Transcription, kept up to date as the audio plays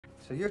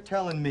So you're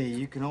telling me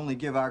you can only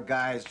give our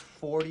guys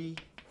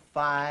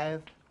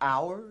 45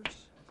 hours?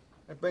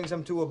 That brings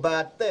them to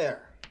about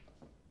there.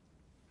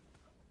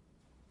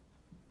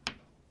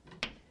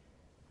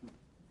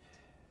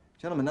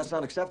 Gentlemen, that's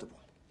not acceptable.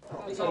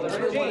 Gene,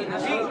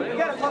 you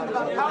gotta talk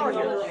about power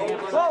here.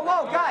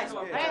 Whoa, guys!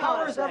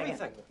 Power is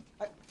everything.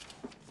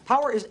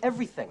 Power is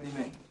everything. What do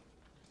you mean?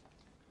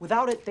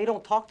 Without it, they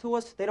don't talk to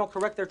us, they don't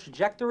correct their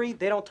trajectory,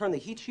 they don't turn the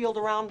heat shield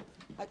around.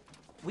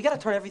 We gotta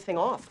turn everything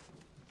off.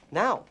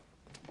 Now.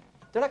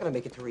 They're not gonna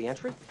make it to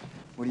re-entry.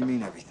 What do you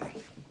mean, everything?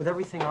 With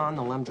everything on,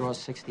 the LEM draws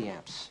 60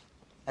 amps.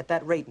 At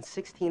that rate, in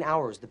 16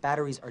 hours, the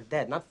batteries are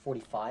dead, not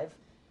 45.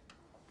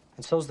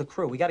 And so's the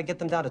crew. We gotta get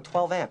them down to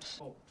 12 amps.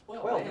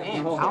 12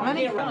 amps? How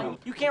many?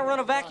 You can't run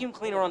a vacuum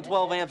cleaner on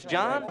 12 amps,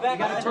 John. We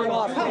gotta turn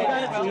off.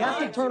 We have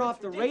to turn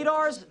off the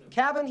radars,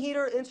 cabin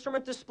heater,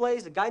 instrument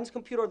displays, the guidance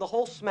computer, the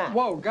whole smack.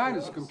 Whoa,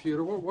 guidance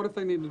computer. What if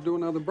they need to do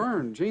another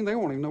burn? Gene, they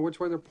won't even know which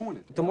way they're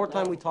pointed. The more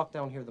time we talk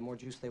down here, the more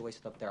juice they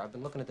waste up there. I've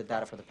been looking at the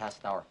data for the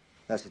past hour.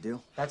 That's the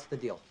deal? That's the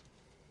deal.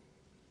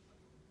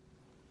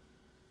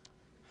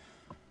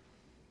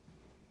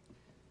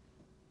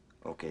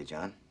 Okay,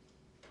 John.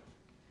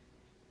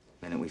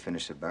 The minute we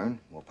finish the burn,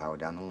 we'll power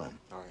down the LEM.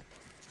 All right.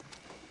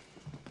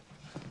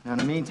 Now, in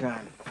the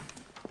meantime,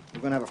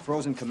 we're gonna have a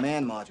frozen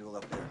command module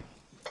up there.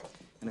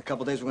 In a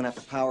couple days, we're gonna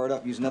have to power it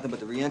up using nothing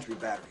but the re-entry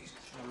batteries.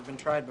 Never been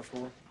tried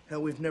before.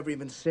 Hell, we've never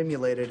even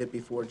simulated it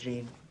before,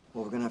 Gene.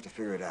 Well, we're gonna have to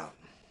figure it out.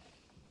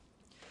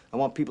 I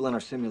want people in our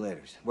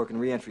simulators, working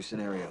re-entry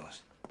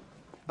scenarios.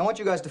 I want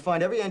you guys to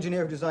find every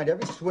engineer who designed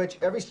every switch,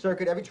 every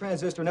circuit, every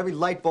transistor, and every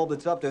light bulb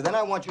that's up there. Then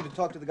I want you to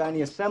talk to the guy in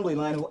the assembly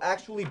line who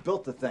actually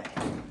built the thing.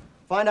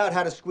 Find out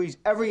how to squeeze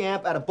every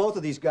amp out of both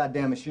of these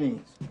goddamn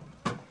machines.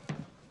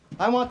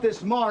 I want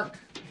this mark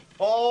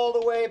all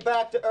the way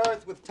back to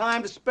Earth with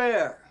time to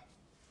spare.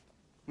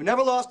 We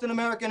never lost an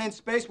American in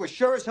space. We're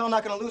sure as hell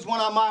not gonna lose one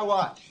on my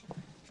watch.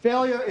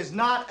 Failure is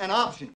not an option.